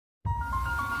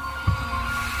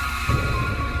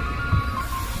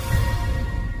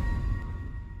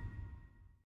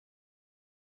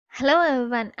Hello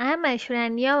everyone, I am Aishwarya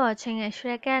and you are watching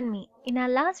Aishwarya Academy. In our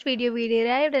last video, we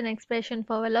derived an expression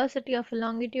for velocity of a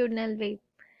longitudinal wave.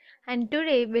 And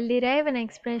today, we'll derive an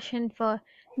expression for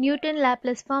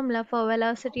Newton-Laplace formula for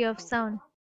velocity of sound.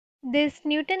 This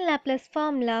Newton-Laplace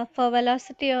formula for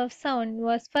velocity of sound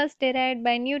was first derived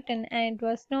by Newton and it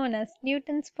was known as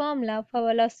Newton's formula for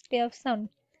velocity of sound.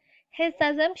 His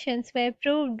assumptions were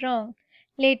proved wrong.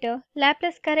 Later,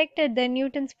 Laplace corrected the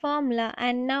Newton's formula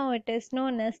and now it is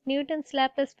known as Newton's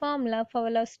Laplace formula for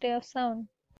velocity of sound.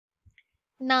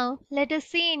 Now, let us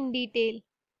see in detail.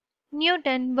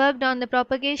 Newton worked on the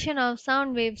propagation of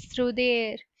sound waves through the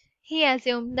air. He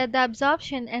assumed that the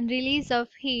absorption and release of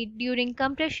heat during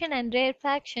compression and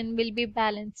rarefaction will be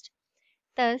balanced.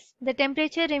 Thus, the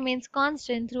temperature remains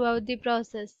constant throughout the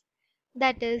process.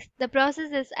 That is, the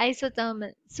process is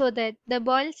isothermal, so that the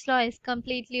Boyle's law is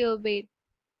completely obeyed.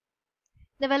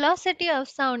 The velocity of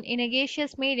sound in a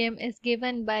gaseous medium is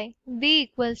given by V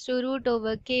equals to root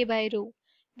over K by rho,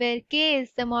 where K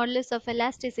is the modulus of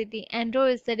elasticity and rho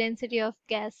is the density of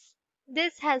gas.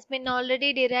 This has been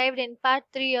already derived in part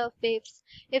 3 of waves.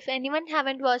 If anyone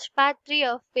haven't watched part 3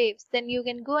 of waves, then you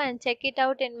can go and check it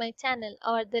out in my channel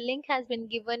or the link has been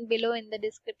given below in the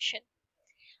description.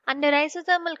 Under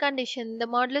isothermal condition, the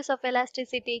modulus of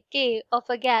elasticity K of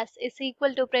a gas is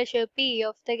equal to pressure P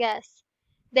of the gas.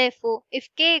 Therefore,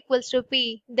 if K equals to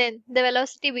P, then the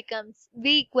velocity becomes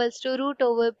V equals to root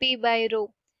over P by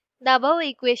rho. The above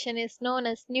equation is known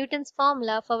as Newton's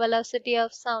formula for velocity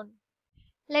of sound.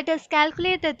 Let us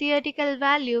calculate the theoretical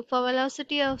value for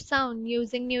velocity of sound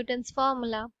using Newton's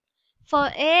formula.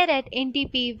 For air at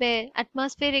NTP where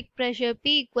atmospheric pressure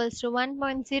P equals to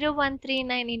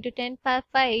 1.0139 into 10 power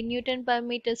 5 Newton per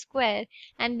meter square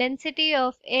and density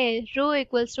of air rho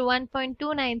equals to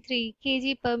 1.293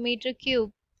 kg per meter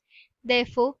cube.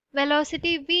 Therefore,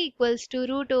 velocity V equals to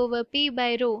root over P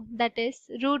by rho, that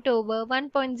is root over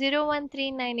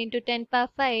 1.0139 into 10 power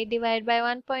 5 divided by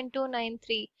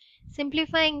 1.293.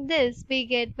 Simplifying this, we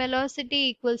get velocity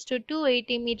equals to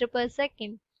 280 meter per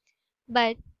second.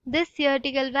 But this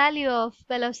theoretical value of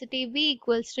velocity v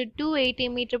equals to 280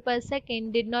 meter per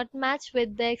second did not match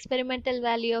with the experimental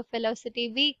value of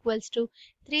velocity v equals to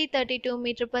 332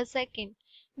 meter per second.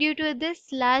 Due to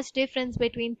this large difference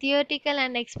between theoretical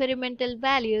and experimental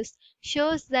values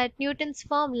shows that Newton's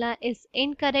formula is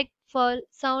incorrect for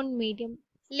sound medium.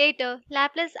 Later,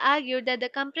 Laplace argued that the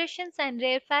compressions and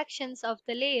rarefactions of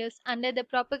the layers under the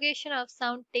propagation of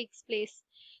sound takes place.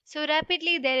 So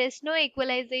rapidly there is no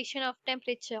equalization of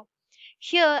temperature.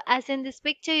 Here, as in this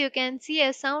picture, you can see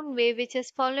a sound wave which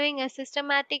is following a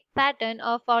systematic pattern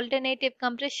of alternative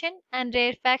compression and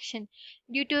rarefaction,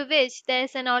 due to which there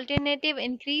is an alternative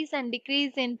increase and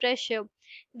decrease in pressure.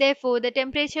 Therefore, the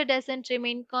temperature doesn't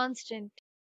remain constant.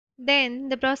 Then,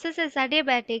 the process is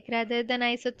adiabatic rather than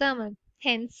isothermal.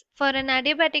 Hence, for an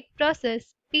adiabatic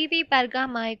process, PV per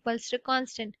gamma equals to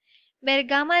constant, where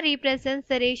gamma represents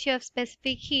the ratio of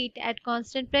specific heat at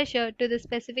constant pressure to the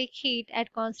specific heat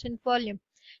at constant volume.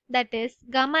 That is,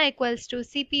 gamma equals to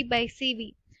Cp by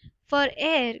Cv. For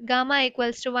air, gamma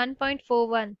equals to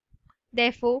 1.41.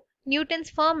 Therefore,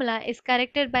 Newton's formula is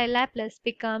corrected by Laplace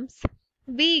becomes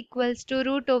V equals to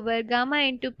root over gamma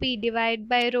into P divided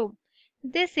by rho.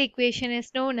 This equation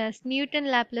is known as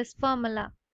Newton-Laplace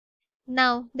formula.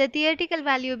 Now, the theoretical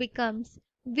value becomes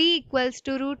V equals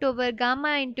to root over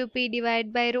gamma into P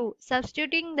divided by rho.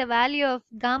 Substituting the value of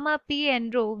gamma, P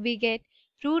and rho, we get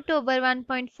root over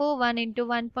 1.41 into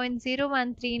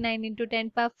 1.0139 into 10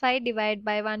 power 5 divided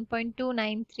by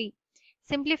 1.293.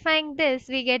 Simplifying this,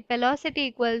 we get velocity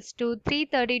equals to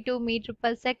 332 meter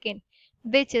per second,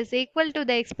 which is equal to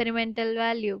the experimental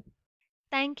value.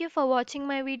 Thank you for watching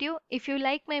my video. If you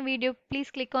like my video, please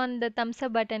click on the thumbs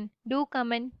up button. Do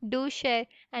comment, do share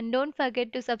and don't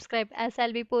forget to subscribe as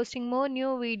I'll be posting more new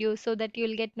videos so that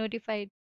you'll get notified.